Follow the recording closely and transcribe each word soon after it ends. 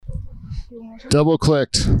Double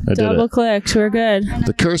clicked. Double clicked. We're good.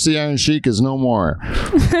 The curse of the Iron Sheik is no more.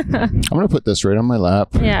 I'm going to put this right on my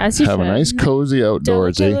lap. Yeah, as you Have should. a nice, cozy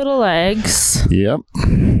outdoorsy. Delicate little legs. Yep.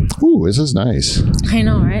 Ooh, this is nice. I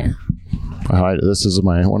know, right? This is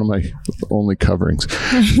one of my only coverings.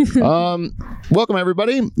 Welcome,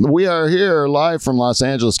 everybody. We are here live from Los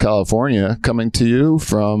Angeles, California, coming to you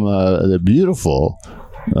from the beautiful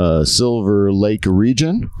Silver Lake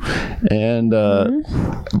region, and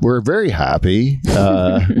we're very happy.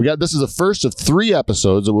 This is the first of 3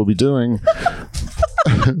 episodes that we'll be doing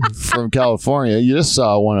from California. You just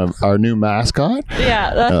saw one of our new mascot.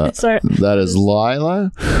 Yeah, that is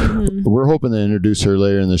Lila. Mm-hmm. We're hoping to introduce her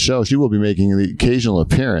later in the show. She will be making the occasional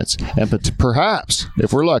appearance, and perhaps,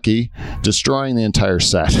 if we're lucky, destroying the entire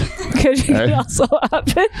set. Could also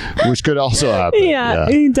happen. Which could also happen. Yeah,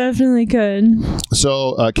 it definitely could.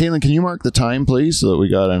 So, Caitlin, can you mark the time, please, so that we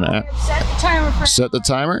got set the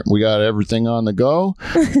timer. We got everything on the go.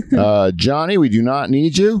 Johnny, we do not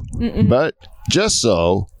need you, but just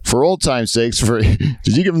so, for old time's sakes, did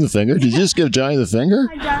you give him the finger? Did you just give Johnny the finger?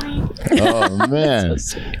 Hi, Johnny. Oh, man.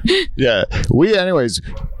 Yeah. Anyways,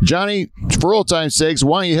 Johnny, for old time's sakes,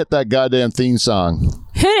 why don't you hit that goddamn theme song?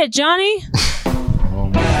 Hit it, Johnny.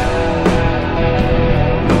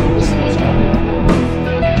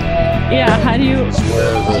 Yeah, how do you...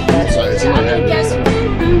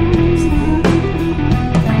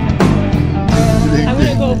 I'm going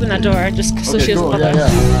to go open that door just so she doesn't pop out.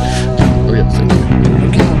 It's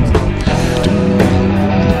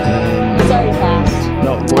already fast.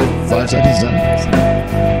 No, 45 seconds done.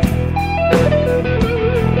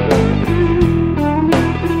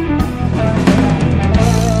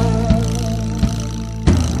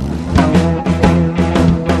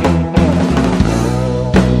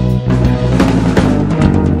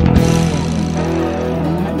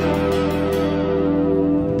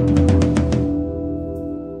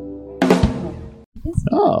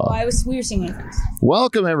 We were singing things.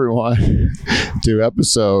 Welcome, everyone, to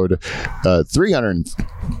episode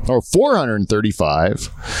 435.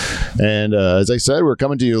 And as I said, we're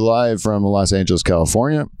coming to you live from Los Angeles,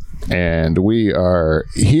 California. And we are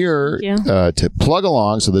here to plug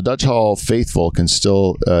along so the Dutch Hall faithful can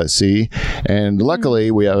still see. And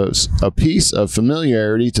luckily, we have a piece of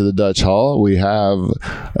familiarity to the Dutch Hall. We have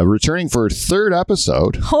returning for 3rd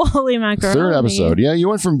episode. Holy macaroni. 3rd episode. Yeah, you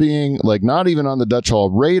went from being like not even on the Dutch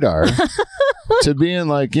Hall radar to being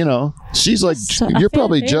like, she's like, you're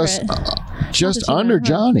probably just under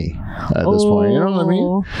Johnny at this point. You know what I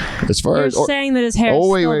mean? As far You're as saying that his hair is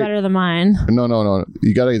still better than mine. No.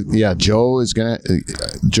 You gotta. Yeah, Joe is gonna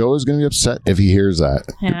be upset if he hears that.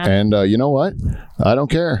 Yeah. And you know what? I don't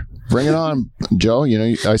care. Bring it on, Joe.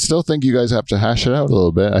 I still think you guys have to hash it out a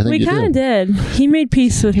little bit. I think we kind of did. He made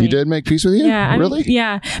peace with me. He did make peace with you? Yeah. Really?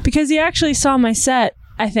 Because he actually saw my set,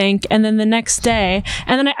 I think, and then the next day,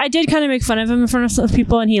 and then I did kind of make fun of him in front of some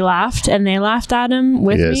people, and he laughed, and they laughed at him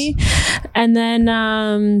with me. And then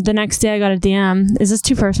the next day I got a DM. Is this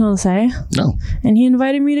too personal to say? No. And he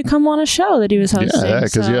invited me to come on a show that he was hosting. Yeah,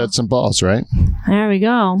 because you had some balls, right? There we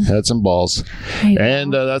go. Had some balls.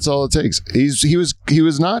 And that's all it takes. He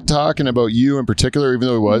was not talking about you in particular, even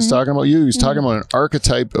though he was talking about you. He was talking about an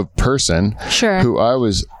archetype of person who I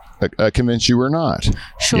was convinced you were not.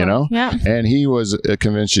 Sure. Yeah. And he was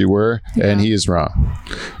convinced you were, and he is wrong.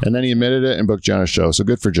 And then he admitted it and booked you on a show. So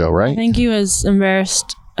good for Joe, right? I think he was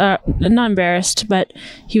embarrassed. Not embarrassed, but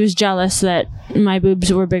he was jealous that my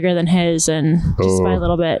boobs were bigger than his, and just by a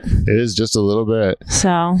little bit. It is just a little bit.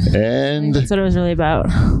 So, and that's what it was really about.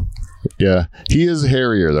 Yeah, he is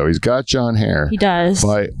hairier though. He's got John hair. He does.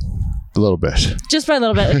 By a little bit. Just by a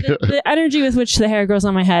little bit. The energy with which the hair grows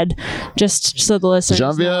on my head, just so the listeners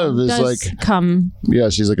Genevieve is like come. Yeah,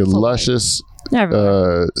 she's like a luscious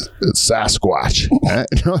Sasquatch.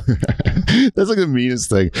 That's like the meanest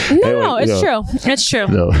thing. No, it's true. It's true.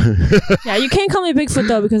 No. Yeah, you can't call me Bigfoot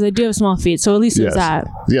though, because I do have small feet. So at least it's that.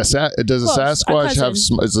 Yes. Does a Sasquatch have?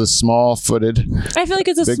 Is a small-footed? I feel like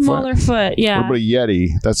it's a Bigfoot? Smaller foot. Yeah. What about a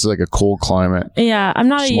Yeti? That's like a cold climate. Yeah, I'm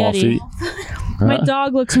not small a Yeti. Feet. My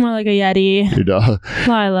dog looks more like a Yeti. Your dog.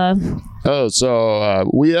 Lila. Oh, so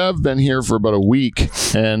we have been here for about a week,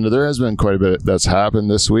 and there has been quite a bit that's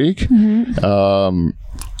happened this week.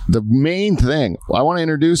 The main thing, I want to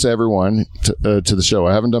introduce everyone to the show.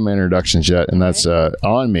 I haven't done my introductions yet, and that's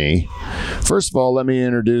on me. First of all, let me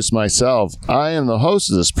introduce myself. I am the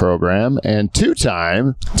host of this program, and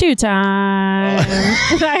two-time. We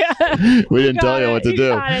didn't tell you what to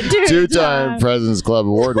do. Two-time President's Club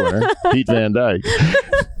Award winner, Pete Van Dyke.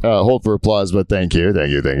 Hold for applause, but thank you.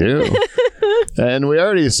 And we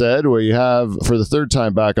already said we have, for the third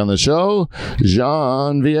time back on the show,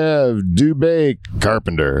 Genevieve Dubé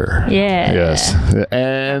Carpenter. Yeah. Yes.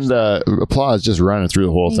 And applause just running through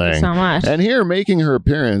the whole Thank thing. you so much. And here, making her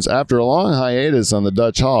appearance after a long hiatus on the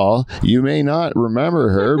Dutch Hall, you may not remember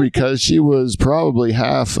her because she was probably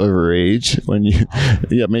half of her age when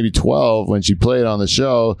maybe 12 when she played on the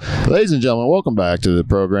show. Ladies and gentlemen, welcome back to the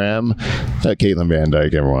program. Caitlin Van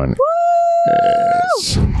Dyke, everyone.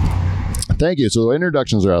 Yes. Thank you. So the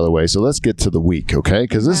introductions are out of the way. So let's get to the week, okay?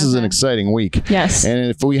 Because this is an exciting week. Yes. And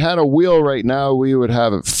if we had a wheel right now, we would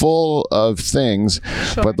have it full of things.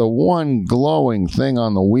 Sure. But the one glowing thing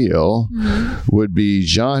on the wheel would be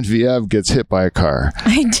Genevieve gets hit by a car.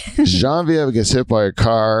 I did. Genevieve gets hit by a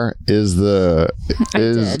car and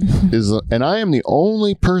I am the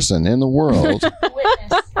only person in the world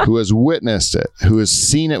who has witnessed it, who has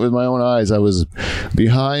seen it with my own eyes. I was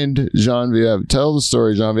behind Genevieve. Tell the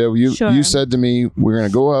story, Genevieve. You said to me, we're going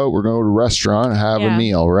to go out, we're going to go to a restaurant and have a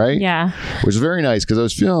meal, right? Yeah. Which was very nice because I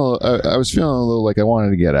was feeling a little like I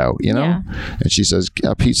wanted to get out, you know? Yeah. And she says,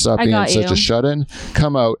 Pete, stop being such a shut-in.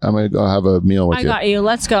 Come out. I'm going to go have a meal with you. I got you.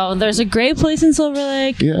 Let's go. There's a great place in Silver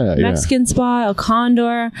Lake. Yeah, Mexican spot, El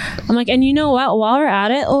Condor. I'm like, and you know what? While we're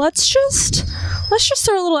at it, let's just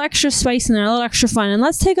throw a little extra spice in there, a little extra fun, and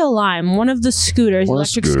let's take a lime, one of the scooters,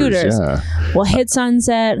 electric scooters. Yeah. We'll hit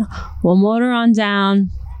Sunset. We'll motor on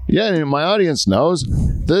down. Yeah, and my audience knows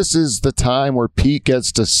this is the time where Pete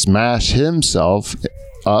gets to smash himself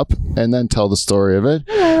up and then tell the story of it.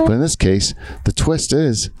 Hello. But in this case, the twist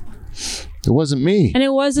is it wasn't me. And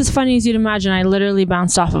it was as funny as you'd imagine. I literally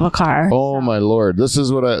bounced off of a car. Oh, my Lord. This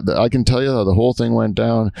is what I can tell you how the whole thing went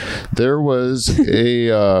down. There was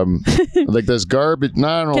a, like this garbage. No,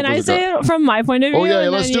 I don't know. Can I say it from my point of view? Oh, yeah,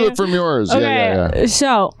 let's do it from yours. Okay, Yeah.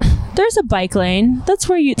 So there's a bike lane. That's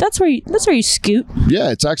where you scoot. Yeah,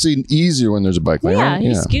 it's actually easier when there's a bike lane. Yeah, right?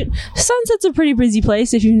 you scoot. Sunset's a pretty busy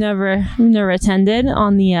place if you've never attended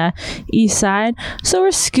on the east side. So we're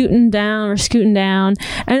scooting down,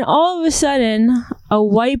 and all of a sudden a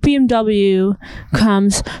white BMW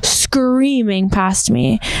comes screaming past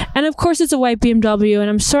me. And of course it's a white BMW, and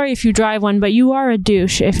I'm sorry if you drive one, but you are a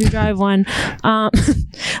douche if you drive one.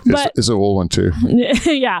 But it's an old one too.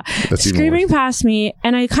 Yeah. That's screaming past me,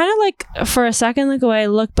 and I kind of like for a second look away,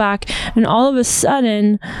 look back, and all of a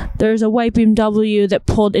sudden there's a white BMW that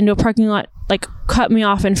pulled into a parking lot, like cut me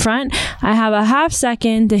off in front. I have a half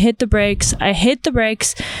second to hit the brakes. I hit the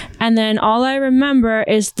brakes, and then all I remember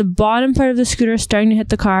is the bottom part of the scooter starting to hit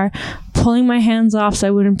the car, pulling my hands off so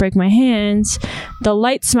I wouldn't break my hands, the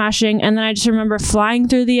light smashing, and then I just remember flying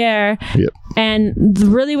through the air. Yep. And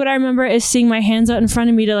really what I remember is seeing my hands out in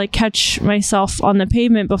front of me to like catch myself on the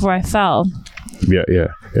pavement before I fell. Yeah.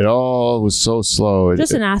 It all was so slow.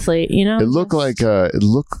 Just an athlete, you know? It looked like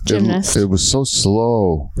gymnast. It was so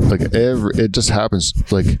slow. Like it just happens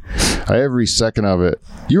like every second of it.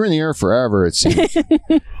 You were in the air forever, it seemed.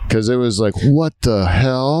 Because it was like, what the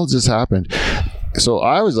hell just happened? So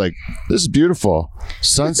I was like, this is beautiful.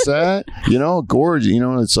 Sunset, gorgeous.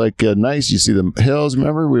 It's like nice. You see the hills.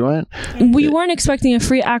 Remember we went? We weren't expecting a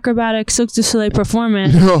free acrobatic Cirque du Soleil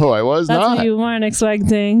performance. No, I was not. That's what you weren't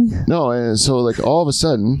expecting. No, and so like all of a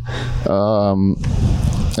sudden,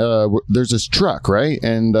 there's this truck, right?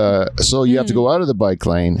 And so you have to go out of the bike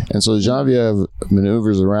lane. And so Genevieve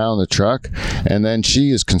maneuvers around the truck, and then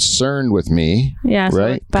she is concerned with me. Yeah,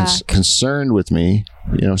 right? Concerned with me.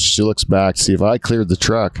 She looks back to see if I cleared the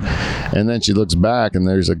truck, and then she looks back, and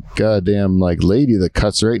there's a goddamn like lady that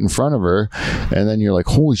cuts right in front of her, and then you're like,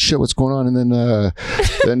 holy shit, what's going on? And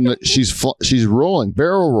then she's rolling,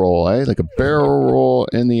 barrel roll, like a barrel roll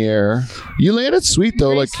in the air. You landed sweet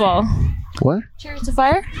though, graceful. What? Chariots of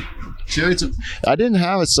Fire? I didn't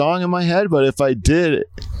have a song in my head, but if I did,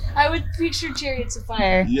 I would picture Chariots of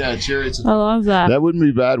Fire. Yeah, Chariots of Fire. I love that. That wouldn't be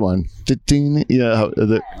a bad one. Yeah.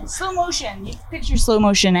 Slow motion. You can picture slow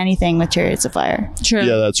motion anything with Chariots of Fire. True.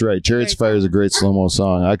 Yeah, that's right. Chariots of Fire is a great slow-mo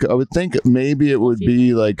song. I would think maybe it would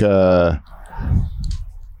be like it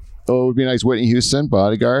would be nice Whitney Houston,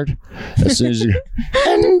 Bodyguard. As soon as you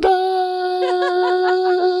Thank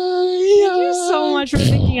you so much for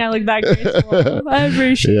thinking I look that graceful. I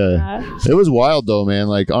appreciate that. It was wild though, man.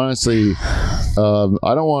 Like honestly,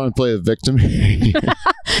 I don't want to play a victim.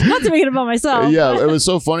 Not to make it about myself. Yeah, it was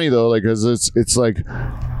so funny though, like because it's like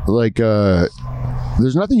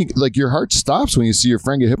there's nothing like your heart stops when you see your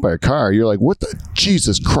friend get hit by a car. You're like, what the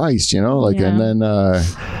Jesus Christ, like, and then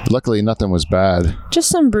luckily nothing was bad. Just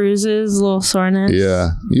some bruises, a little soreness.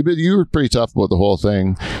 Yeah, you were pretty tough about the whole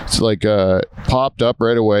thing. It's like popped up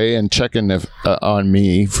right away and checking if on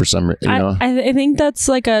me for some, I think that's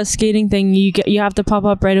like a skating thing. You have to pop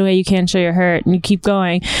up right away. You can't show you're hurt, and you keep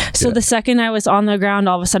going. So the second I was on the ground,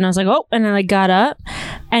 all of a sudden I was like, oh, and I like got up,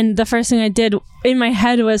 and the first thing I did in my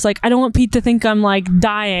head was like, I don't want Pete to think I'm like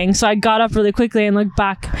dying, so I got up really quickly and looked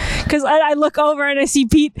back, because I look over and I see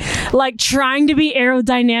Pete like trying to be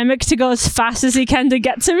aerodynamic to go as fast as he can to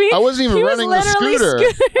get to me. I wasn't even running the scooter.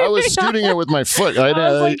 I was scooting it with my foot. I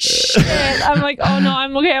was like, shit. I'm like, oh no,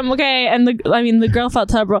 I'm okay. And the girl felt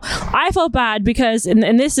terrible. I felt bad because,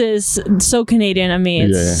 and this is so Canadian of me,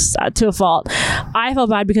 it's to a fault. I felt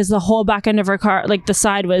bad because the whole back end of her car, like the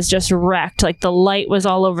side was just wrecked. Like the light was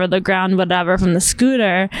all over the ground, whatever, from the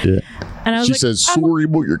scooter. Yeah. And I was she says, sorry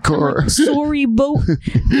about your car. Like, sorry about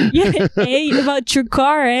about your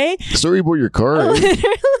car, eh? Sorry about your car. Eh?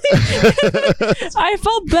 I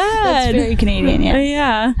felt bad. That's very Canadian,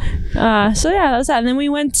 yeah. So that was that. And then we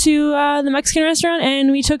went to the Mexican restaurant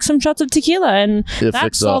and we took some shots of tequila, and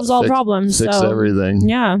that solves all problems. Fix everything.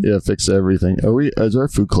 Yeah. Yeah, fix everything. Is our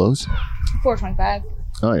food closed? 4:25.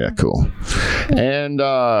 Oh yeah, cool. And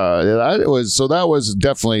that was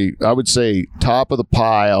definitely, I would say, top of the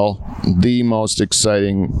pile, the most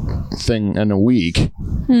exciting thing in a week,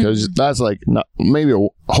 because that's like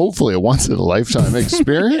hopefully a once in a lifetime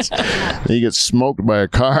experience. You get smoked by a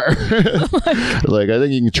car. Like I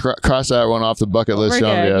think you can cross that one off the bucket list,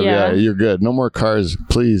 Sean. Yeah, you're good. No more cars,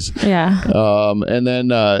 please. Yeah. And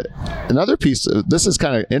then another piece. This is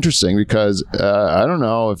kind of interesting because I don't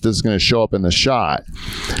know if this is going to show up in the shot.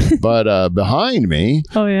 But behind me,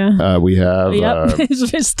 we have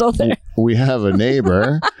it's still there. We have a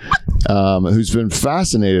neighbor who's been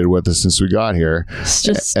fascinated with us since we got here. It's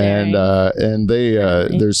just staring. And they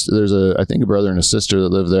there's I think a brother and a sister that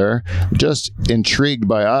live there, just intrigued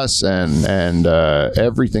by us and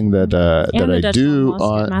everything that I do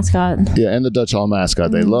on mascot. Yeah, and the Dutch Hall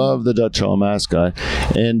mascot. They love the Dutch Hall mascot,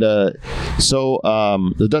 and so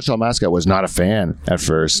the Dutch Hall mascot was not a fan at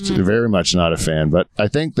first, very much not a fan, but I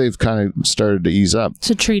think they've kind of started to ease up. It's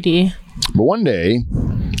a treaty. But one day,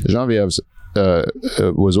 Genevieve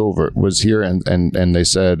was here and they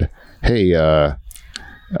said, hey,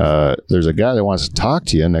 there's a guy that wants to talk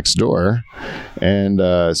to you next door. And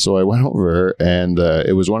so I went over, and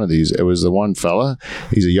it was one of these. It was the one fella.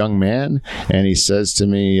 He's a young man, and he says to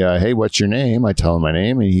me, hey, what's your name? I tell him my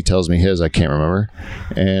name, and he tells me his. I can't remember.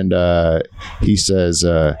 And he says,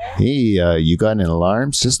 hey, you got an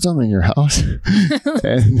alarm system in your house?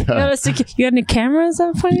 And, you got any cameras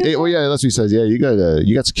up for you? Well, yeah, that's what he says. Yeah, you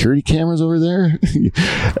got security cameras over there?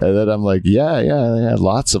 And then I'm like, yeah,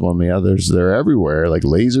 lots of them. Yeah, they're everywhere, like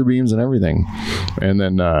laser beams and everything. And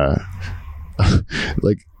then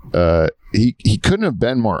he couldn't have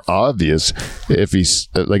been more obvious if he's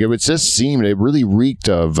like, it would just seem, it really reeked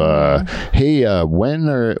of hey, when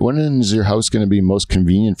is your house going to be most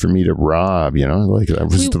convenient for me to rob, like that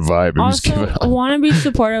was the vibe he was giving off. I want to be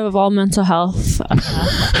supportive of all mental health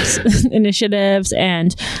initiatives,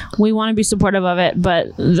 and we want to be supportive of it, but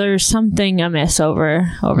there's something amiss over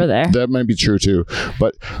there. That might be true too,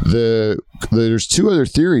 but there's two other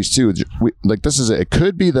theories too. It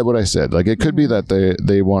could be that what I said, like it could be that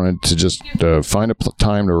they wanted to just find a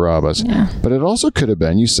time to rob us, but it also could have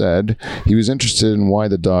been, you said he was interested in why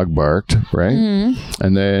the dog barked, right?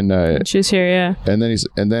 And then she's here, and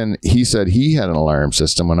then he said he had an alarm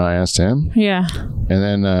system when I asked him, and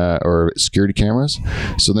then or security cameras.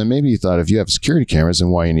 So then maybe he thought, if you have security cameras, then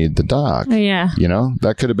why you need the dog?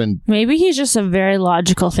 That could have been. Maybe he's just a very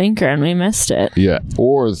logical thinker and we missed it.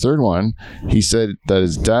 Or the third one, he said that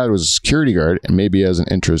his dad was a security guard and maybe has an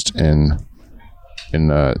interest in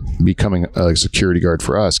becoming a security guard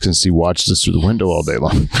for us, since he watches us through the window all day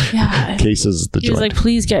long. Cases the joint. He was like,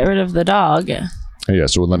 please get rid of the dog.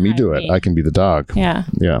 So let me do it. I can be the dog.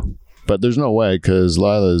 But there's no way, because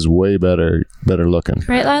Lila is way better looking.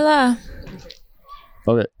 Right, Lila?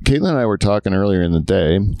 Okay, Caitlin and I were talking earlier in the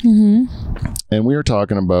day, and we were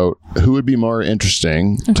talking about who would be more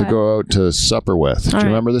interesting to go out to supper with. Do you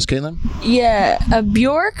remember this, Caitlin? Yeah,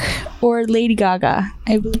 Bjork or Lady Gaga,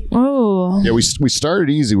 I believe. Oh. Yeah, we started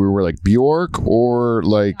easy. We were like Bjork or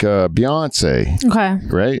like Beyonce. Okay.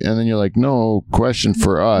 Right? And then you're like, no question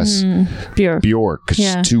for us. Bjork. Bjork. Because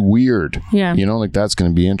she's too weird. Yeah. Like that's going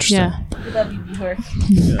to be interesting. I love you, Bjork.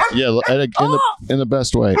 In the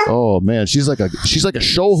best way. Oh man, she's like a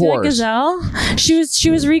show See that horse. gazelle? She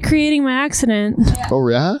was recreating my accident. Oh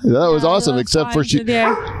yeah, that was awesome. Except for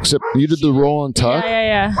except you did the roll and tuck.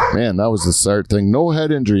 Yeah. Man, that was the start thing. No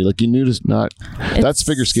head injury. Like you knew to not. That's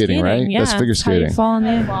figure skating, right? Yeah. That's figure skating. How you fall in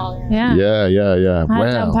the Yeah.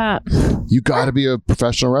 Down pat. You got to be a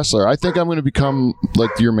professional wrestler. I think I'm going to become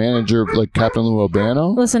like your manager, like Captain Lou Albano.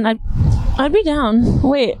 Listen, I'd be down.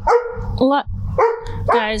 Wait,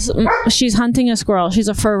 guys, she's hunting a squirrel. She's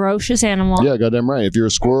a ferocious animal. Yeah, goddamn right. If you're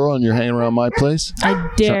a squirrel and you're hanging around my place, I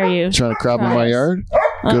dare you. Trying to crap in my yard.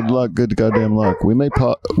 Good luck. Good goddamn luck. We may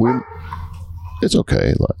It's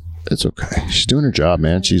okay. Look. It's okay. She's doing her job,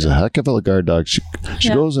 man. She's a heck of a guard dog. She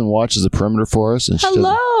goes and watches the perimeter for us. And she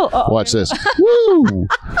watch this. Woo!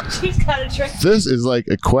 She's got a trick. This is like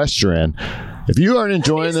equestrian. If you aren't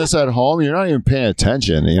enjoying this at home, you're not even paying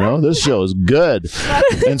attention. You know, this show is good.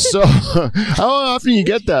 And so, how often you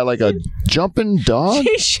get that? Like a jumping dog?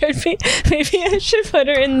 She should be. Maybe I should put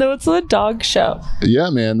her in What's the Dog Show.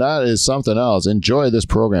 Yeah, man, that is something else. Enjoy this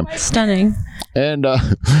program. Stunning. And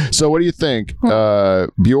so, what do you think?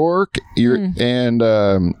 Bjork, and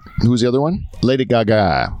who's the other one? Lady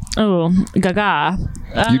Gaga. Oh, Gaga.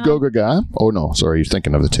 You go Gaga? Oh, no. Sorry, you're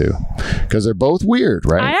thinking of the two. Because they're both weird,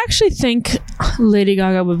 right? I actually think Lady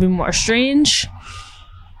Gaga would be more strange.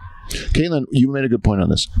 Caitlin, you made a good point on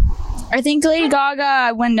this. I think Lady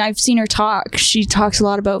Gaga, when I've seen her talk, she talks a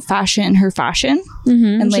lot about fashion, her fashion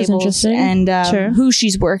and labels, and who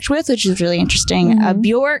she's worked with, which is really interesting.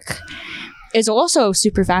 Bjork is also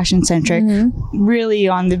super fashion centric, really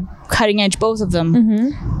on the cutting edge, both of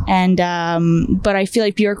them. And but I feel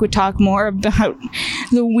like Bjork would talk more about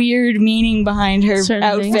the weird meaning behind her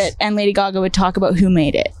outfit, and Lady Gaga would talk about who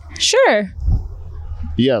made it. Sure.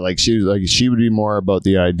 Yeah, like she would be more about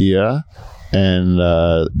the idea, and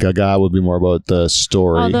Gaga would be more about the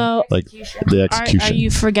story. Although, like the execution. Are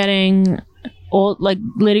you forgetting old, like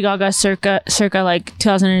Lady Gaga circa like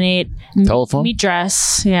 2008 Telephone meat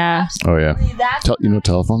dress? Yeah. Oh yeah. You know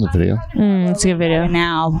Telephone, the video? It's a good video.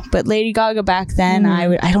 Now, but Lady Gaga back then,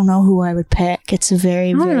 I don't know who I would pick. It's a very,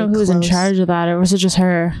 I don't know who was in charge of that, or was it just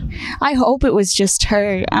her? I hope it was just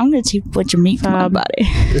her. I'm gonna take a bunch of meat from my body.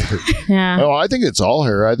 Yeah. Oh, I think it's all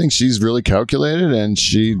her. I think she's really calculated, and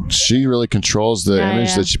she really controls the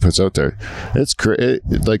image that she puts out there. It's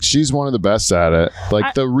like she's one of the best at it.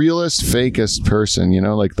 Like the realest, fakest person, you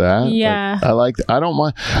know, like that. Yeah. Like, I don't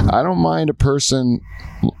mind a person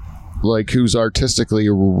like who's artistically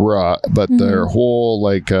raw, but their whole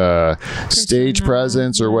like stage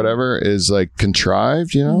presence or whatever is like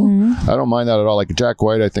contrived, you know. I don't mind that at all. Like Jack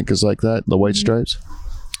White, I think, is like that, the White Stripes.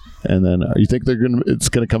 And then you think it's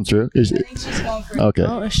gonna come through? I think she's going for Okay.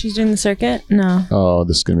 Oh, she's doing the circuit? No. Oh,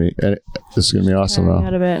 this is gonna be awesome though.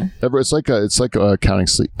 Out a bit. It's like a counting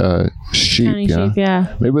sheep. Counting sheep,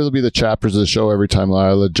 yeah. Maybe it'll be the chapters of the show every time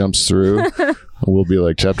Lila jumps through. We'll be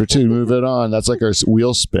like chapter 2, move it on. That's like our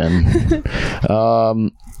wheel spin.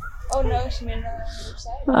 Oh no, she made another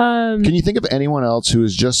website. Can you think of anyone else who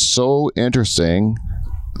is just so interesting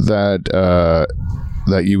that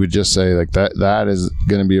you would just say like that is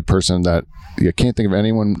going to be a person that you can't think of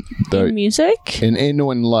anyone that in music in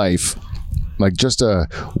anyone life, like just a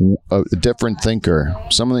different thinker,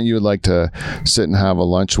 someone that you would like to sit and have a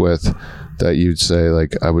lunch with, that you'd say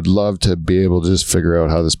like, I would love to be able to just figure out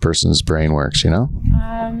how this person's brain works, you know?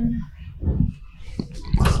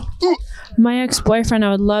 My ex-boyfriend,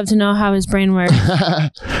 I would love to know how his brain works.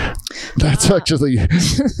 That's actually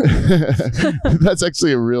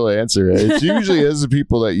a real answer. It usually is the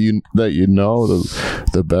people that you know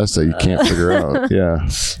the best that you can't figure out. Yeah,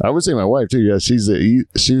 I would say my wife too. Yeah, she's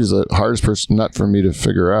the hardest person nut for me to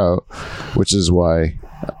figure out, which is why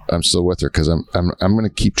I'm still with her, because I'm going to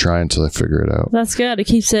keep trying until I figure it out. That's good. It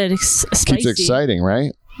keeps it spicy. Keeps it exciting,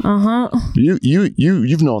 right?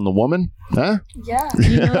 You've known the woman, huh? Yeah,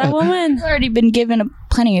 you know that woman. You've already been given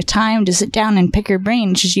plenty of time to sit down and pick her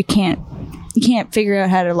brain. It's just you can't figure out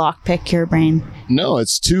how to lockpick your brain. No,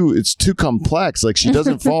 it's too complex. Like she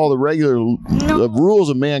doesn't follow the regular rules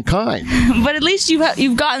of mankind. But at least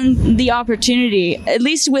you've gotten the opportunity. At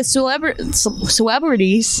least with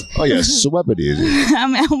celebrities. Oh yeah, celebrities.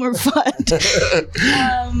 I'm Elmer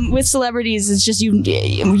Fudd. With celebrities, it's just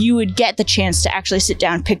you would get the chance to actually sit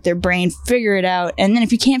down, pick their brain, figure it out, and then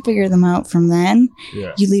if you can't figure them out from then,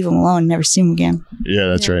 you leave them alone, and never see them again. Yeah,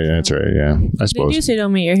 that's right. That's right. Yeah, I suppose. They do say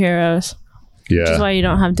don't meet your heroes. Yeah. Which is why you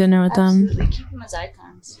don't have dinner with them. They keep them as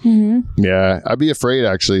icons. Yeah, I'd be afraid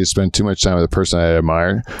actually to spend too much time with a person I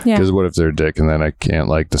admire. Yeah. Because what if they're a dick and then I can't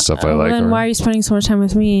like the stuff I like? Then why are you spending so much time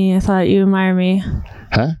with me? I thought you admire me.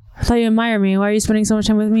 Huh? I thought you admire me. Why are you spending so much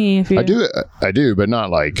time with me? If you I do, but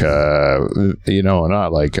not like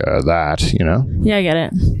not like that. Yeah, I get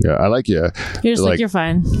it. Yeah, I like you. You're just like you're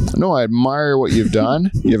fine. No, I admire what you've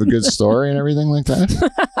done. You have a good story and everything like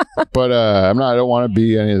that. But I don't want to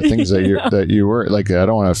be any of the things that you were. Like, I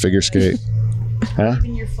don't want to figure skate. Huh?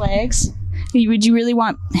 Even your flags. Would you really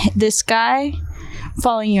want this guy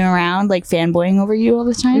following you around, like fanboying over you all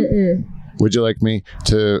the time? Mm-mm. Would you like me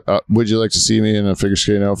to? Would you like to see me in a figure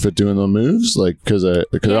skating outfit doing the moves? Like, because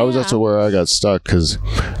that's where I got stuck. Because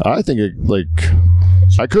I think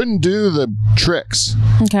I couldn't do the tricks.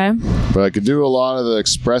 Okay. But I could do a lot of the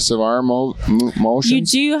expressive arm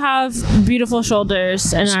motions. You do have beautiful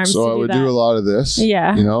shoulders and arms. So I would do a lot of this.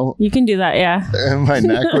 Yeah. You can do that. Yeah. And my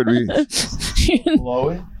neck would be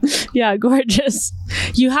flowy. Yeah, gorgeous.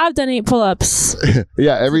 You have done 8 pull-ups.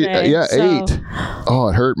 Yeah, today, 8. Oh,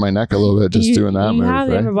 it hurt my neck a little bit just doing that move. You have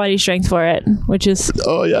the upper body strength for it, which is.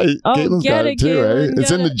 Oh yeah, Caitlin's got it too, right? It's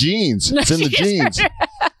in the genes. It's in the genes.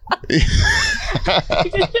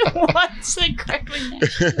 What's the crackling neck?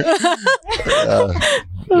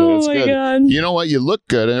 Oh my god! You know what? You look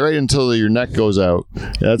good, and right until your neck goes out.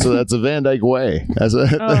 That's a Van Dyke way.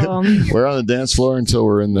 We're on the dance floor until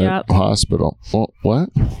we're in the hospital. Well, what?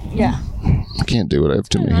 Yeah. I can't do it. I have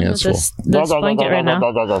too many hands full. This blanket right now.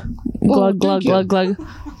 Glug glug glug glug.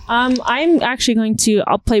 I'm actually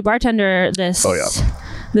I'll play bartender this. Oh yeah.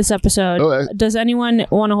 This episode. Okay. Does anyone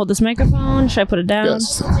want to hold this microphone? Should I put it down?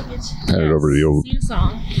 Yes. Hand it over to you. Sing a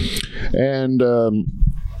song. And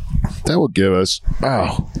that will give us.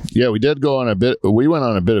 Oh, yeah. We did go on a bit. We went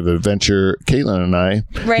on a bit of an adventure. Caitlin and I.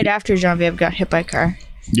 Right after Genevieve got hit by a car.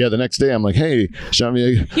 Yeah, the next day I'm like, hey,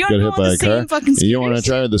 Genevieve got hit by a car. You want to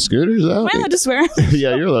try the scooters out? Am I allowed to swear?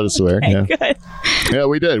 Yeah, you're allowed to swear. Okay, yeah. good. Yeah,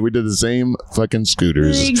 we did. We did the same fucking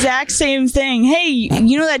scooters. The exact same thing. Hey,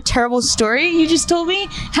 you know that terrible story you just told me?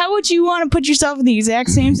 How would you want to put yourself in the exact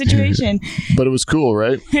same situation? But it was cool,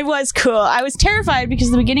 right? It was cool. I was terrified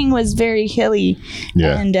because the beginning was very hilly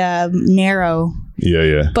and narrow.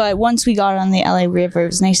 Yeah. But once we got on the LA River, it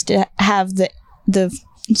was nice to have the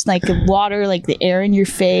it's like the water, like the air in your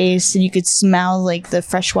face, and you could smell like the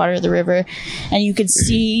fresh water of the river, and you could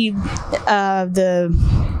see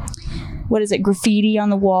graffiti on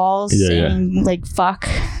the walls saying like fuck.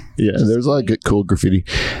 Yeah, there's a lot of cool graffiti,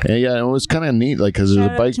 and it was kind of neat, like because there's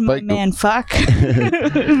a bike. Man, fuck.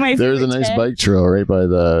 There's a nice bike trail right by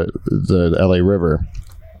the LA River.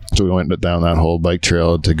 So we went down that whole bike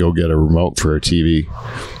trail to go get a remote for our TV.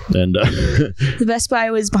 And the Best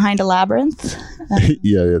Buy was behind a labyrinth.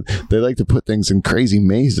 Yeah, they like to put things in crazy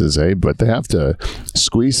mazes, but they have to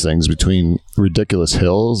squeeze things between ridiculous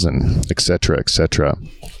hills and et cetera, et cetera.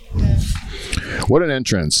 What an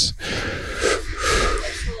entrance.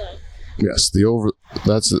 Yes,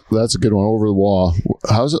 that's a good one, over the wall.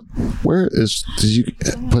 How's it? Did you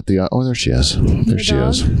put the? Oh, there she is. There she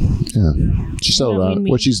is. Yeah, she settled down.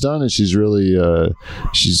 What she's done is she's really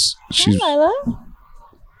she's. Hi, Lila.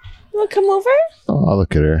 You want to come over? Oh,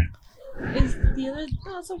 look at her. Is the other?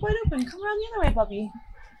 Oh, it's wide open. Come around the other way, puppy.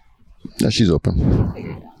 Yeah, she's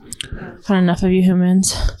open. Fun enough of you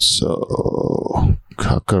humans. So,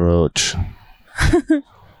 cockroach.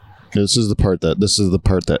 This is the part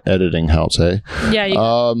that editing helps, hey? Yeah.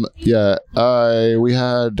 I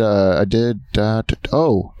did that.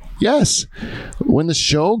 Oh, yes. When the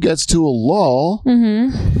show gets to a lull,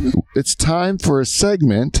 it's time for a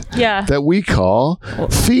segment that we call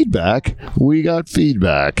Feedback. We got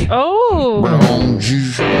feedback. Oh.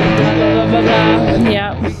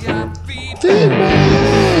 Yeah. We got feedback.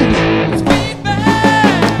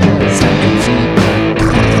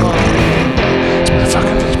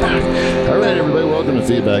 All right, everybody, welcome to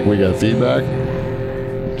Feedback. We got feedback.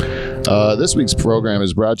 This week's program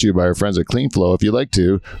is brought to you by our friends at CleanFlow. If you'd like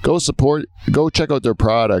to, go check out their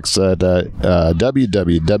products at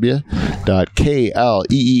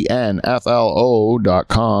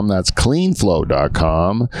www.cleanflo.com. That's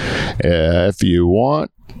cleanflow.com. If you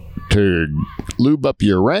want to lube up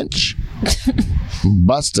your wrench,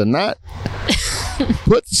 bust a nut,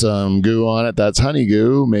 put some goo on it. That's honey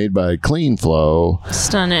goo made by CleanFlow.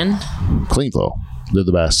 Stunning. CleanFlow. They're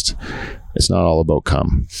the best. It's not all about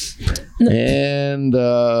cum. And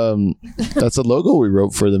that's a logo we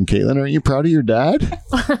wrote for them, Caitlin. Aren't you proud of your dad?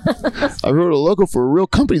 I wrote a logo for a real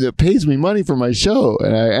company that pays me money for my show.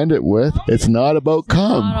 And I end it with, it's not about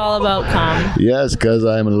cum. Not all about cum. Yes, because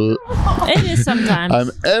it is sometimes. I'm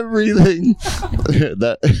everything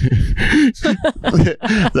that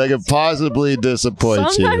could possibly disappoint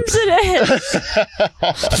sometimes you. It is.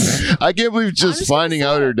 I can't believe just finding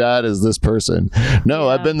out her dad is this person. No,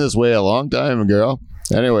 I've been this way a long time, girl.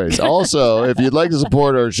 Anyways, also, if you'd like to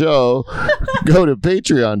support our show, go to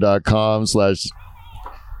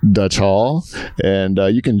patreon.com/Dutch Hall, and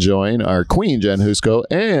you can join our Queen Jen Husko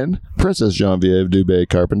and Princess Genevieve Dubé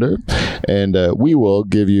Carpenter, and we will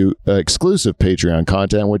give you exclusive Patreon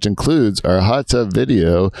content, which includes our hot tub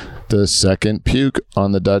video, the second puke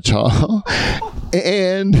on the Dutch Hall,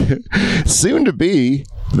 and soon to be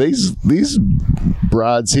these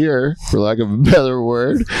broads here, for lack of a better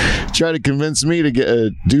word, try to convince me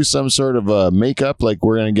to do some sort of makeup, like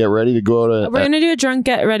we're gonna get ready to go to. We're gonna do a drunk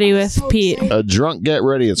get ready with Pete. A drunk get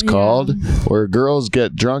ready, it's called, where girls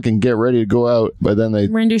get drunk and get ready to go out, but then we're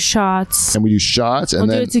gonna do shots, and we do shots, and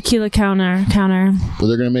we'll then do a tequila counter. Well,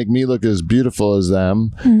 they're gonna make me look as beautiful as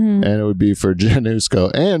them, and it would be for Jen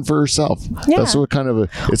Husko and for herself. Yeah. That's what kind of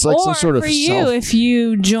it's like, some sort of for you if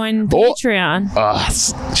you join Patreon.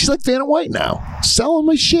 She's like Vanna White now, selling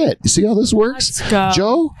my shit. You see how this works? Let's go.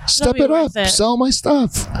 Joe, step it up. Sell my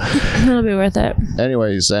stuff. It'll be worth it.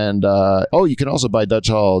 Anyways, and you can also buy Dutch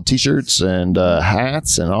Hall t-shirts and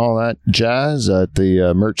hats and all that jazz at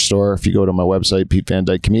the merch store. If you go to my website,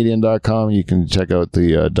 PeteVanDykeComedian.com, you can check out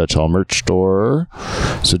the Dutch Hall merch store.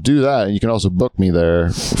 So do that, and you can also book me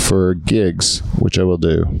there for gigs, which I will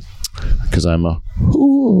do, because I'm a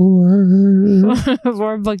whore.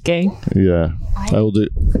 For booking. Yeah, I will do.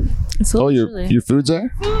 Your food's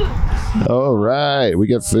there? All right, we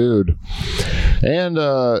get food. And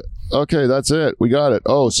okay, that's it. We got it.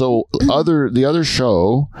 Oh, so the other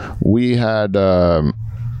show we had,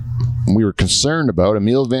 we were concerned about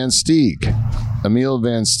Emil Van Steeg. Emil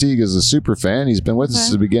Van Steeg is a super fan. He's been with us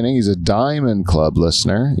at the beginning. He's a Diamond Club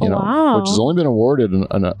listener, which has only been awarded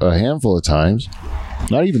a handful of times.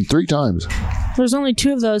 Not even 3 times. There's only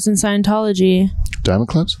 2 of those in Scientology. Diamond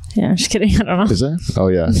clubs? Yeah, I'm just kidding. I don't know. Is there? Oh,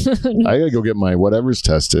 yeah. I gotta go get my whatever's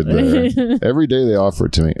tested there. Every day they offer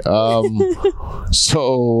it to me.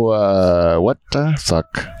 So, what the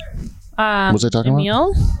fuck? What was I talking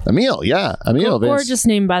about? Emil, yeah. Emil. Gorgeous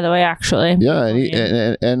name, by the way, actually. Yeah,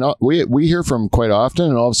 and we hear from him quite often,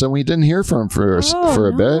 and all of a sudden we didn't hear from him for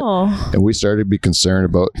a bit, and we started to be concerned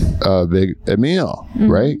about big Emil,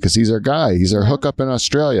 right? Because he's our guy. He's our hookup in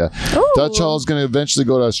Australia. Ooh. Dutch Hall is going to eventually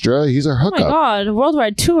go to Australia. He's our hookup. Oh my God,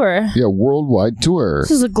 worldwide tour. Yeah, worldwide tour.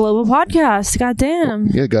 This is a global podcast. Goddamn.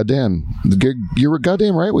 Yeah, goddamn. You're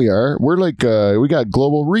goddamn right we are. We're like, we got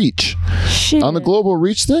global reach. Shit. On the global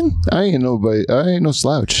reach thing, I ain't no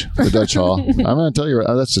slouch with Dutch Hall. I'm gonna tell you,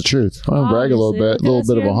 that's the truth. I'm gonna brag a little bit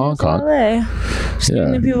of a Hong Kong. Just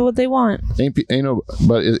giving the people what they want. Ain't no,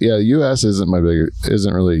 but U.S. isn't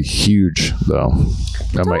really huge though.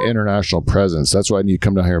 On my international presence, that's why I need to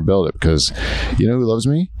come down here and build it, because you know who loves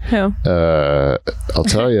me? Who? I'll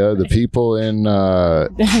tell you, the people in where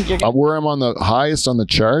I'm on the highest on the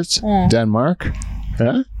charts, Denmark.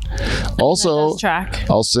 Yeah. Also,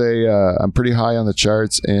 I'll say I'm pretty high on the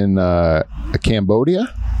charts in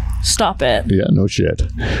Cambodia. Stop it. Yeah, no shit.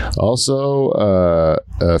 Also,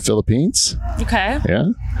 Philippines. Okay.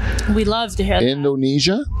 Yeah. We love to hear that.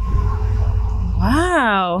 Indonesia.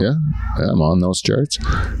 Wow. Yeah, I'm on those charts.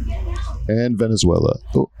 And Venezuela.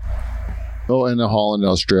 Oh, and Holland,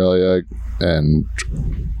 Australia, and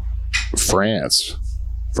France.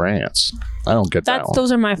 I don't get that one.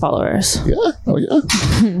 Those are my followers. Yeah. Oh, yeah.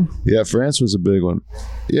 Yeah, France was a big one.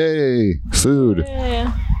 Yay. Food.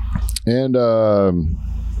 Yeah. And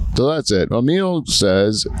so that's it. Emil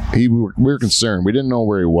says we were concerned. We didn't know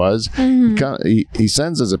where he was. Mm-hmm. He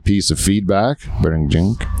sends us a piece of feedback.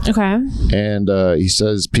 Okay. And he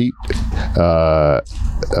says, Pete, I'm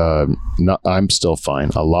still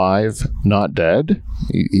fine. Alive, not dead.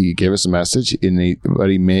 He gave us a message, but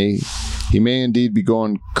he may indeed be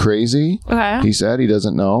going crazy. Okay. He said he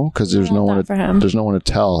doesn't know because there's no one to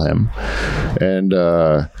tell him. And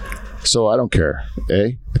so I don't care.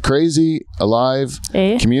 Crazy, alive,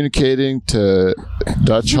 communicating to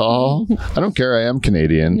Dutch Hall. I don't care. I am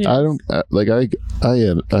Canadian. Yes. I don't I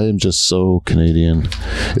am just so Canadian.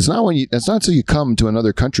 It's not until you come to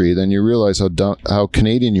another country then you realize how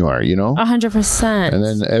Canadian you are. You know, 100%. And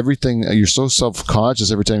then everything, you're so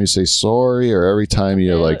self-conscious every time you say sorry or every time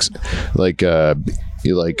you are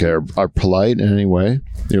polite in any way.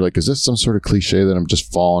 You're like, is this some sort of cliche that I'm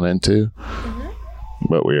just falling into? Mm-hmm.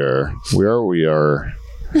 But we are.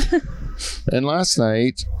 And last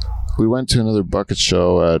night we went to another bucket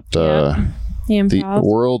show at the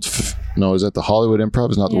World. No, is that the Hollywood Improv?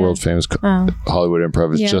 It's not the world famous Hollywood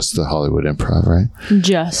Improv. It's just the Hollywood Improv, right?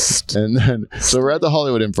 Just. And then, so we're at the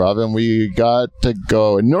Hollywood Improv, and we got to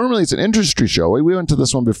go. And normally it's an industry show. We went to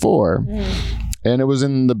this one before, and it was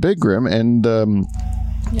in the Big Room, and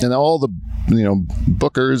all the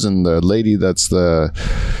bookers and the lady that's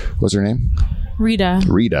what's her name?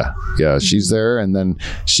 Rita. Yeah, she's there, and then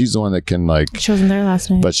she's the one that can like. She wasn't there last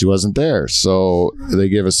night. But she wasn't there, so they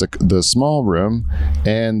gave us the small room,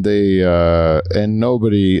 and and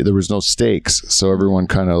nobody. There was no stakes, so everyone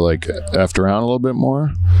kind of like effed around a little bit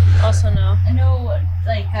more. Also, no,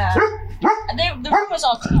 like the room was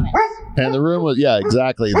all comics. And the room was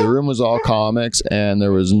exactly. The room was all comics, and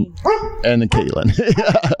there was and Caitlin.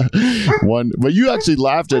 One, but you actually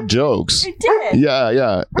laughed at jokes. I did.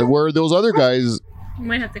 Yeah. Where those other guys. You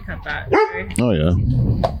might have to cut that. Sorry. Oh yeah,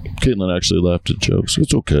 Caitlin actually laughed at jokes.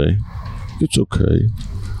 It's okay.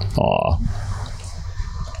 Aw.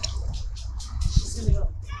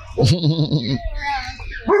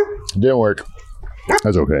 Didn't work.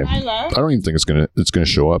 That's okay. I don't even think it's gonna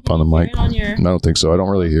show up on the mic. I don't think so. I don't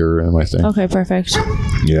really hear it in my thing. Okay, perfect.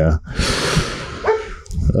 Yeah.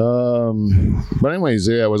 But anyways,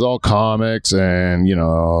 it was all comics, and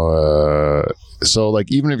so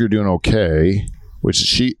like even if you're doing okay, which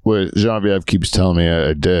Genevieve keeps telling me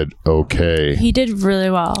I did okay. He did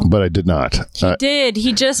really well. But I did not. He did.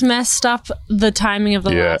 He just messed up the timing of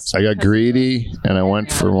the last. Yeah, I got greedy, and I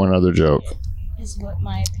went for one other joke. Is what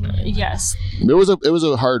my opinion. Yes. It was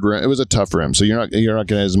a hard rim. It was a tough rim, so you're not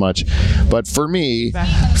getting as much. But for me,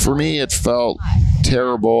 it felt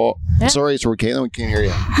terrible. Yeah. Sorry, Caitlin, we can't hear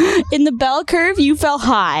you. In the bell curve, you fell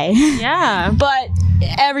high. Yeah. But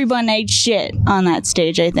everyone ate shit on that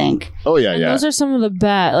stage, I think. Oh yeah, yeah. Those are some of the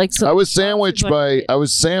best. Like I was sandwiched by.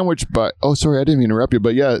 Oh, sorry, I didn't mean to interrupt you,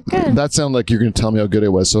 but yeah, that sounded like you're going to tell me how good it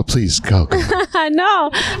was. So please go. No,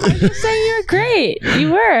 I'm just saying you were great.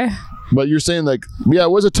 You were. But you're saying like, yeah,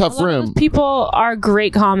 it was a tough room. People are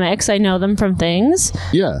great comics. I know them from things.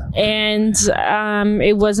 Yeah. And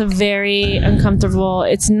it was a very uncomfortable.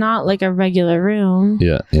 It's not like a regular room.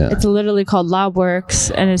 Yeah. It's literally called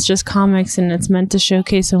Lobworks, and it's just comics, and it's meant to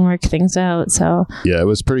showcase and work things out. So yeah, it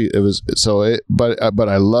was pretty. It was so. But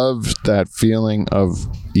I loved that feeling of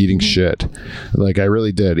eating shit. Like I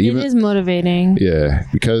really did. It is motivating. Yeah,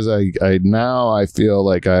 because I now feel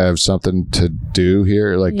like I have something to do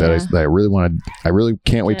here. Like that I really want to. I really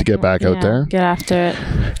can't wait to get back out there. Get after it.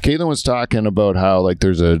 Caitlin was talking about how like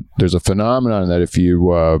there's a phenomenon that if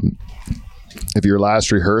your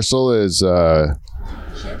last rehearsal is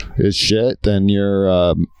shit, then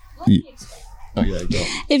you're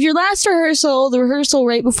if your last rehearsal, the rehearsal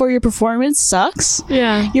right before your performance sucks,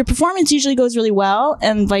 your performance usually goes really well,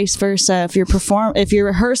 and vice versa. If your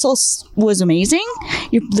rehearsal was amazing,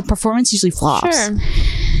 the performance usually flops. Sure.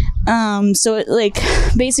 So it, like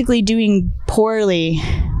basically doing poorly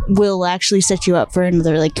will actually set you up for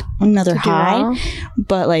another high,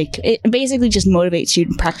 but like it basically just motivates you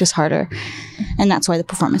to practice harder, and that's why the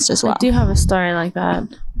performance does well. I do have a story like that.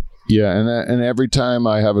 Yeah, and every time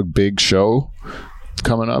I have a big show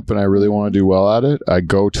coming up and I really want to do well at it, I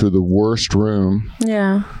go to the worst room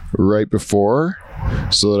right before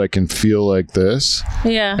so that I can feel like this.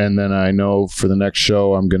 Yeah. And then I know for the next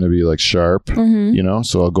show I'm going to be like sharp,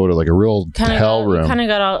 so I'll go to like a real hell room. You kind of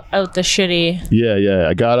got out the shitty. Yeah.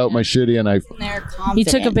 I got out my shitty and you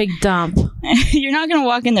took a big dump. You're not going to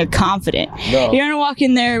walk in there confident. No. You're going to walk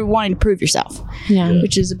in there wanting to prove yourself. Yeah.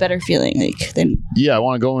 Which is a better feeling than. Yeah, I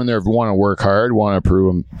want to go in there if I want to work hard, want to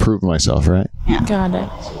prove myself, right? Yeah. Got it.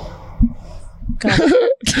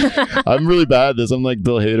 I'm really bad at this. I'm like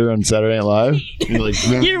Bill Hader on Saturday Night Live.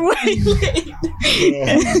 You're way late.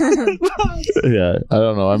 Yeah, I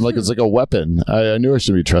don't know. I'm like, it's like a weapon. I knew I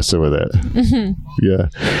should be trusted with it. Yeah.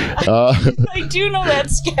 I do know that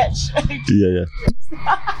sketch. Yeah.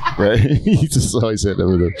 Right? You just always hit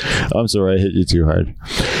them with it. I'm sorry, I hit you too hard.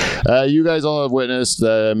 You guys all have witnessed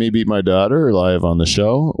me beat my daughter live on the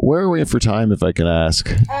show. Where are we for time, if I can ask?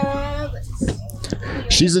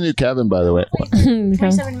 She's the new Kevin, by the way.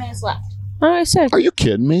 27 minutes left. Oh, I said. Are you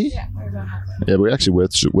kidding me? Yeah, we actually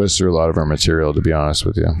whisked through a lot of our material, to be honest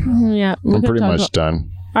with you. Yeah. I'm pretty much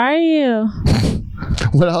done. Are you?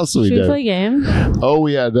 What else do we do? Should we play a game? Oh,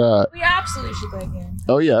 we had... we absolutely should play a game.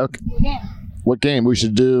 Oh, yeah. Okay. What game? We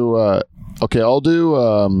should do... okay, I'll do...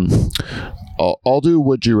 I'll do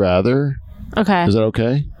Would You Rather. Okay. Is that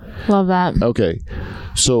okay? Love that. Okay.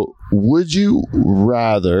 So, would you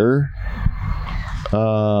rather... I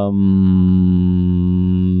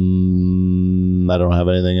don't have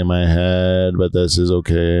anything in my head, but this is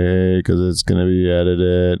okay because it's going to be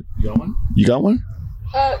edited. You got one? You got one?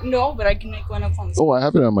 No, but I can make one up on the Oh, I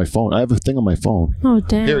have it on my phone. I have a thing on my phone. Oh,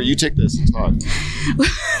 damn. Here, you take this and talk.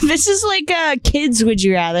 This is like kids Would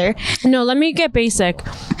You Rather. No, let me get basic.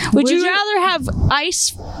 Would you rather have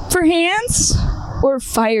ice for hands or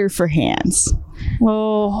fire for hands?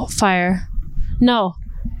 Oh, fire. No.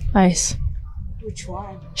 Ice. Which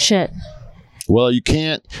one? Shit. Well, you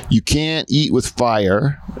can't eat with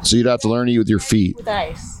fire, so you'd have to learn to eat with your feet. With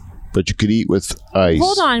ice. But you could eat with ice.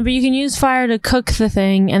 Hold on, but you can use fire to cook the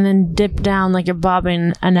thing and then dip down like you're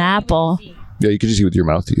bobbing an apple. Yeah, you could just eat with your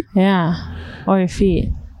mouth. Yeah, or your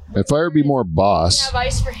feet. If fire would be more boss. Have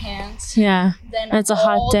ice for hands. Yeah, and it's a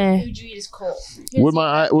hot day. The food you eat is cold. Would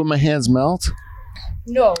my hands melt?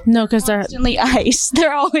 No, because they're constantly ice.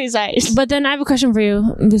 They're always ice. But then I have a question for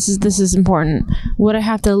you. This is important. Would I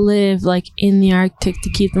have to live like in the Arctic to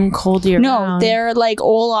keep them cold year round? No, they're like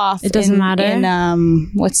Olaf. It doesn't matter.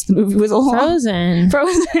 In what's the movie with Olaf? Frozen.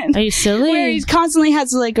 Are you silly? Where he constantly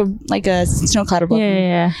has like a snow cloud above him.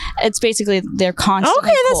 Yeah. It's basically they're constantly.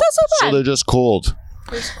 Okay, that's cold. not so bad. So they're just cold.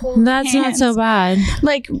 That's not so bad.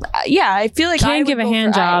 Like, yeah, I feel like Can't give a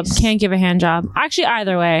hand job. Can't give a hand job. Actually,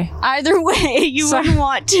 either way. Either way, you wouldn't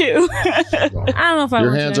want to. I don't know if I Your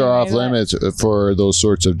want hands to are off anyway, limits for those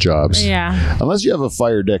sorts of jobs. Yeah. Unless you have a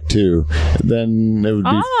fire deck too, then it would be.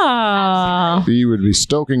 Oh. You would be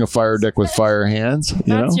stoking a fire deck with fire hands. You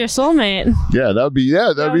That's know? your soulmate. Yeah, that'd be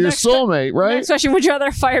your soulmate, right? Next question: would you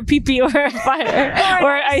rather fire pee-pee or fire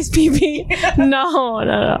or ice pee-pee? No.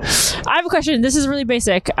 I have a question. This is really basic.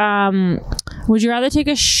 Would you rather take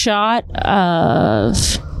a shot of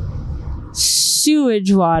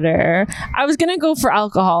sewage water? I was gonna go for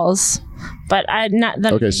alcohols, but I not.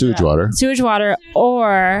 Okay, sewage water. Sewage water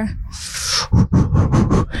or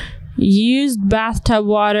used bathtub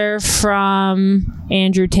water from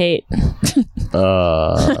Andrew Tate.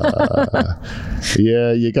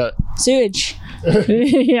 Yeah, you got Sewage.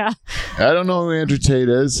 Yeah. I don't know who Andrew Tate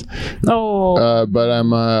is. Oh. But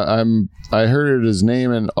I heard his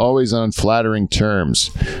name in always unflattering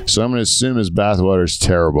terms, so I'm going to assume his bathwater is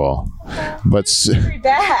terrible. But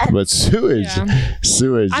Bad. but sewage.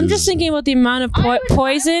 I'm just thinking about the amount of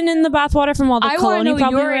poison in the bathwater from all the I cologne. want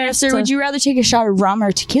to know your answer. Would you rather take a shot of rum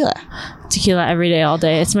or tequila? Tequila every day, all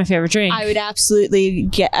day. It's my favorite drink. I would absolutely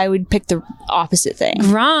I would pick the opposite thing.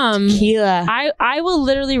 Rum. Tequila. I will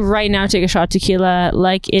literally right now take a shot of tequila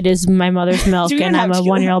like it is my mother's milk and I'm a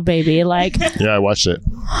 1-year-old baby. Like, yeah, I watched it.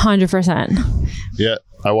 100%. Yeah,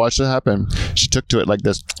 I watched it happen. She took to it like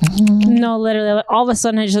this. No, literally. All of a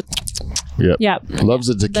sudden, I just. Yep. Loves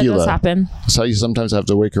the tequila. That does happen. That's how you sometimes have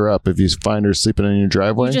to wake her up if you find her sleeping in your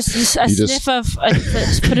driveway. You just a sniff of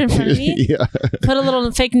put it in front of me. Yeah. Put a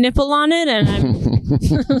little fake nipple on it, and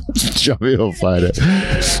Johnny will find it.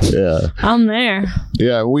 Yeah. I'm there.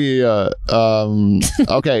 Yeah, we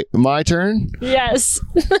okay, my turn. Yes.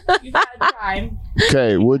 You've had time.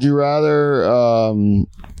 Okay, would you rather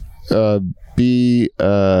be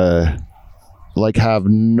like have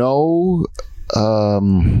no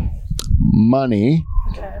money,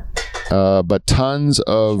 but tons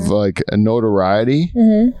of like notoriety,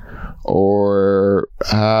 or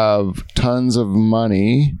have tons of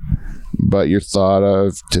money, but you're thought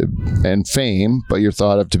of and fame, but you're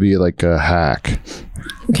thought of to be like a hack?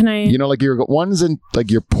 Can I? You know, like you're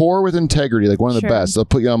poor with integrity, like one of the best. They'll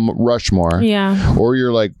put you on Rushmore. Yeah. Or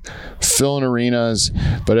you're like filling arenas,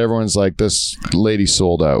 but everyone's like, this lady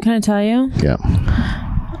sold out. Can I tell you? Yeah.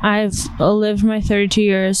 I've lived my 32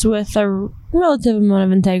 years with a relative amount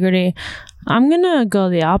of integrity. I'm gonna go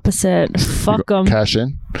the opposite. Fuck them. Cash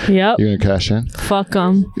in? Yep. You're gonna cash in? Fuck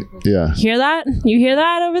them. Yeah. Hear that? You hear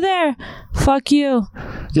that over there? Fuck you.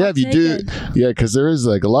 Yeah, if you do. Yeah, because there is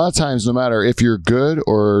like a lot of times, no matter if you're good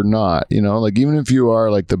or not, you know, like even if you are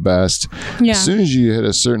like the best, as soon as you hit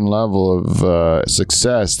a certain level of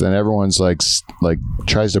success, then everyone's like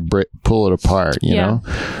tries to pull it apart, you know?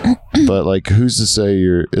 But like, who's to say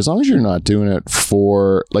as long as you're not doing it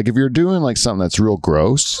for, like if you're doing like something that's real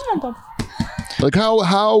gross, like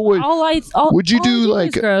how would you do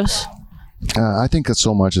like gross? I think that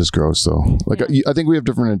so much is gross though. Like I think we have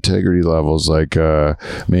different integrity levels, like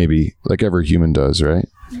maybe like every human does, right?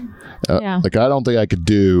 Like I don't think I could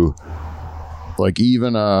do like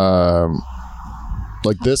even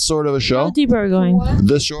like this sort of a show. How deep are we going?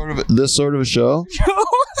 This sort of a show.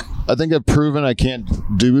 I think I've proven I can't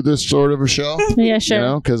do this sort of a show. Yeah, sure. You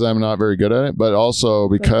know, because I'm not very good at it, but also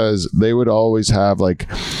because they would always have like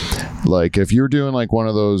if you're doing like one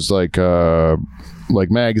of those like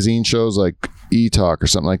magazine shows like E-Talk or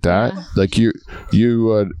something like that, like you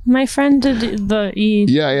would. My friend did the E.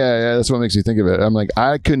 Yeah. That's what makes me think of it. I'm like,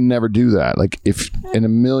 I could never do that. Like if in a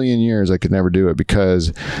million years I could never do it,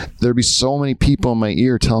 because there'd be so many people in my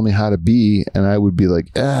ear telling me how to be, and I would be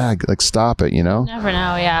like, like stop it, you know? Never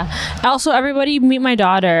know. Yeah. Also, everybody meet my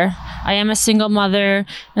daughter. I am a single mother.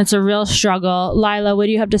 It's a real struggle. Lila, what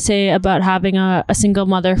do you have to say about having a single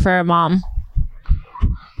mother for a mom?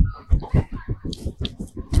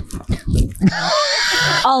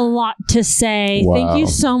 a lot to say. Wow. Thank you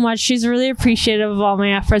so much. She's really appreciative of all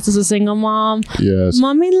my efforts as a single mom. Yes.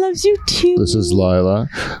 Mommy loves you too. This is Lila.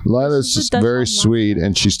 Lila's just very sweet,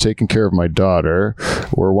 and she's taking care of my daughter.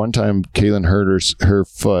 Where one time Kaylin hurt her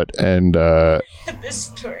foot, and This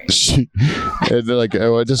story.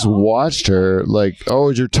 I just watched her oh,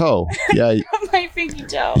 it's your toe. Yeah. My pinky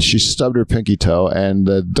toe. She stubbed her pinky toe, and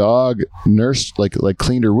the dog nursed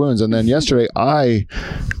cleaned her wounds. And then yesterday I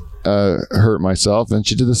hurt myself, and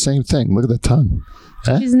she did the same thing. Look at the tongue.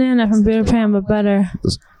 She's Nana from Peter Pan, but better.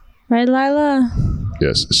 Right, Lila?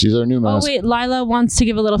 Yes, she's our new mask. Oh wait, Lila wants to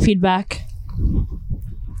give a little feedback.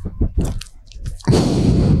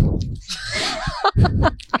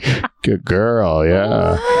 Good girl,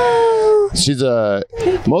 yeah. She's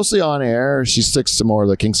mostly on air. She sticks to more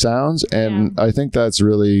licking sounds, and I think that's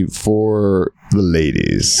really for the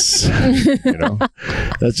ladies.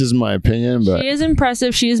 That's just my opinion. But she is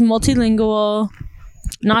impressive. She is multilingual,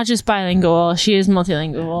 not just bilingual. She is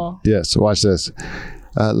multilingual. Yes, watch this.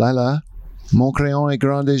 Lila, mon crayon est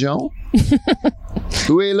grand déjà.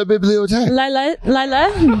 Où est la bibliothèque?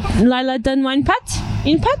 Lila, donne-moi une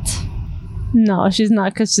patte? No, she's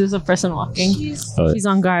not, because she's a person walking. She's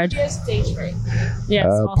on guard. Just stage fright. Yes.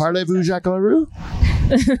 Parlez-vous Jacques Leroux?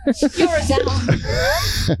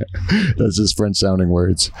 That's just French sounding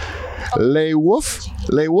words. Les wouf?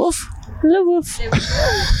 Les wouf? Le woof.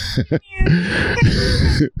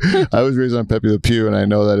 I was raised on Pepe Le Pew, and I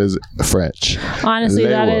know that is French. Honestly,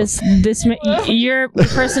 your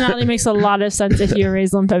personality makes a lot of sense if you're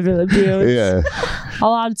raised on Pepe Le Pew. Yeah.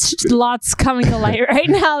 Lots coming to light right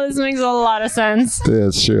now. This makes a lot of sense. Yeah,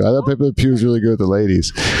 that's true. I thought Pepe Le Pew was really good with the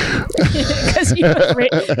ladies. Because he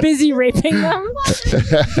was busy raping them.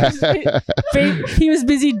 He was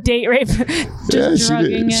busy date raping.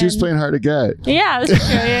 She was playing hard to get. Yeah, that's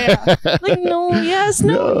true. Yeah. No, yes,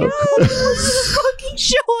 no. The fucking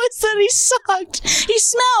show us that he sucked. He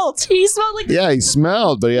smelled like. Yeah, he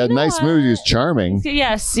smelled, but he had nice moves. He was charming.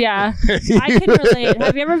 Yes, yeah. I can relate.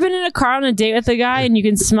 Have you ever been in a car on a date with a guy and you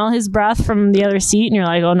can smell his breath from the other seat and you're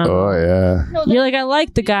like, oh no. Oh yeah. You're like, I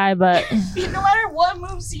like the guy, but no matter what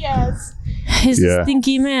moves he has, he's a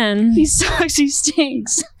stinky man. He sucks. He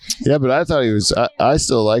stinks. Yeah, but I thought he was. I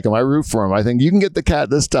still like him. I root for him. I think you can get the cat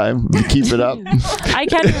this time. Keep it up. I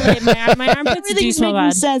can't relate. My armpits do smell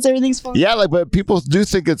bad. Sense. Everything's fine. Yeah, but people do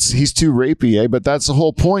think he's too rapey, But that's the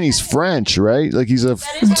whole point. He's French, right? He's a.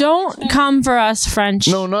 Don't come for us, French.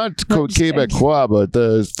 No, not Quebecois, but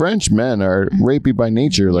the French men are rapey by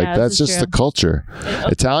nature. That's just the culture.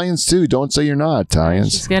 Italians too. Don't say you're not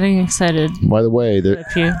Italians. She's getting excited. By the way,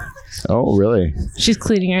 oh, really? She's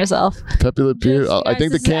cleaning herself. Pepe Le Pew. I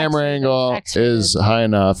think the camera angle is high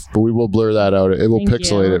enough, but we will blur that out. It will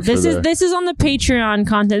pixelate it. This is on the Patreon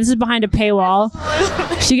content. This is behind a paywall.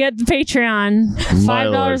 She get the Patreon.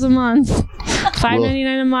 $5 a month.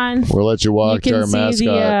 $5.99 a month. We'll let you watch our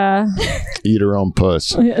mascot eat her own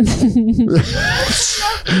puss. Yeah,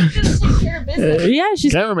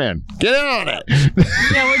 she's cameraman. Get in on it.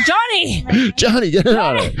 Yeah, we're Johnny. Johnny, get in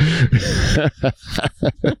on it.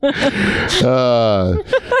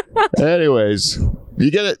 Anyways,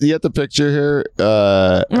 you get it. You get the picture here.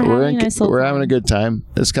 We're having a good time.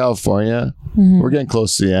 It's California. Mm-hmm. We're getting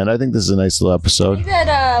close to the end. I think this is a nice little episode. I think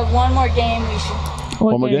that one more game we should.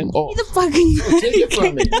 One more game? Oh, the fucking take it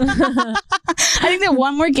from me. I think that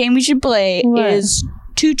one more game we should play is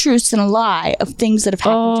 2 truths and a lie of things that have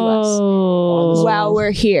happened to us while we're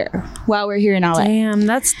here in LA. Damn,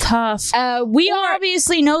 that's tough. We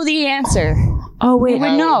obviously know the answer. Oh wait,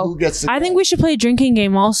 no. I think we should play a drinking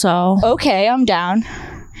game also. Okay, I'm down.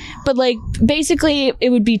 But basically, it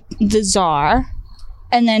would be the czar,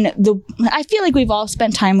 and then I feel like we've all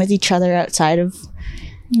spent time with each other outside of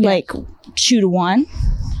 2 to 1.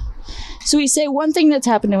 So we say one thing that's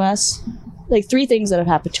happened to us, 3 things that have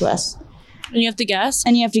happened to us. And you have to guess?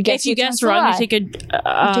 And you have to guess. If you guess wrong, you take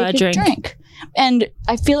a drink. And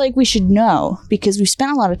I feel like we should know because we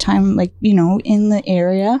spent a lot of time, in the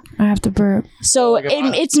area. I have to burp. So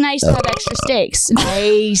it's nice to have extra stakes.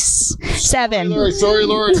 Nice. 7. Sorry,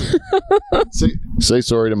 Lori. Say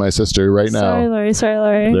sorry to my sister right now. Sorry,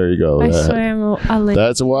 Lori. There you go. I swear I'm a lady.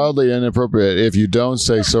 That's wildly inappropriate if you don't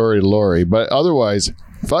say sorry to Lori. But otherwise,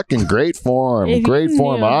 fucking great form. Great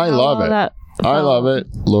form. I love it. I love it,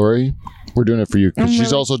 Lori. We're doing it for you.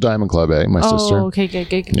 She's also Diamond Club A, my sister. Oh, okay,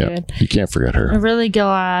 good. You can't forget her. I'm really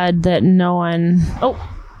glad that no one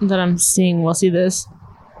that I'm seeing will see this.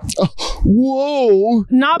 Oh, whoa!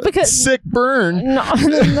 Not because sick burn. No.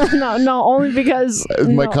 Only because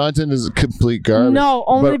my content is complete garbage. No,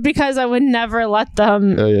 only because I would never let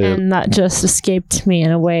them, and that just escaped me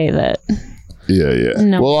in a way that Yeah.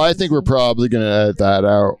 No. Well, I think we're probably gonna edit that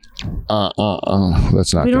out.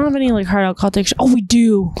 That's not. We don't have any like hard alcohol. Oh, we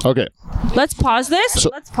do. Okay. Let's pause this. So,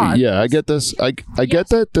 Let's pause. Yeah, I get this. I get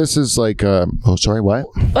that this is like. Oh, sorry. What?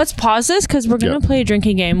 Let's pause this because we're gonna play a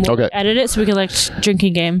drinking game. We'll edit it so we can like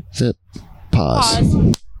drinking game.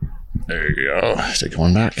 Pause. There you go. Take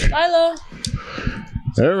one back. Lila.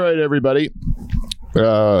 All right, everybody.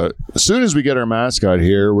 As soon as we get our mascot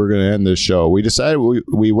here, we're going to end this show. We decided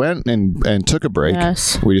we went and took a break.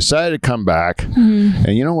 Yes. We decided to come back.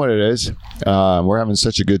 And you know what it is? We're having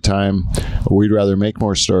such a good time. We'd rather make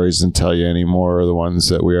more stories than tell you any more of the ones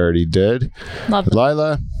that we already did. Love it.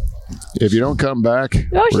 Lila, if you don't come back,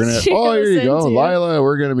 we're gonna. Oh, here you go, Lila.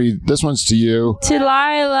 We're gonna be. This one's to you. To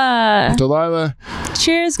Lila.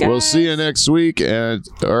 Cheers, guys. We'll see you next week,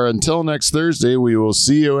 or until next Thursday. We will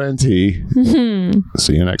see you, NT.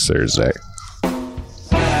 See you next Thursday.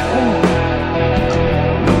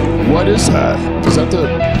 What is that? Is that the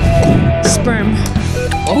sperm?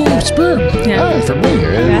 Oh, sperm. Yeah, for me.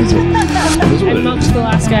 Yeah. I milked the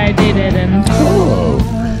last guy I dated, and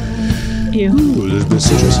ew. Ooh, there's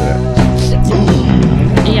citrus in it.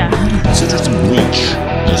 Yeah. Citrus and bleach.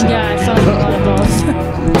 Yeah, I felt a lot of both.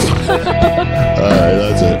 Alright,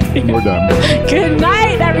 that's it. We're done. Good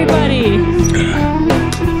night, everybody.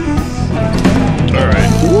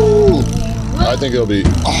 Alright. Woo! I think it'll be.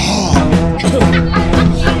 Oh!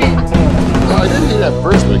 I didn't eat it at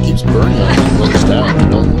first, but it keeps burning on me. It goes down, you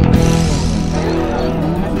know?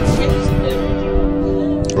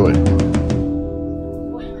 Oh, wait.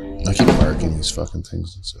 I keep marking these fucking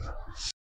things and stuff.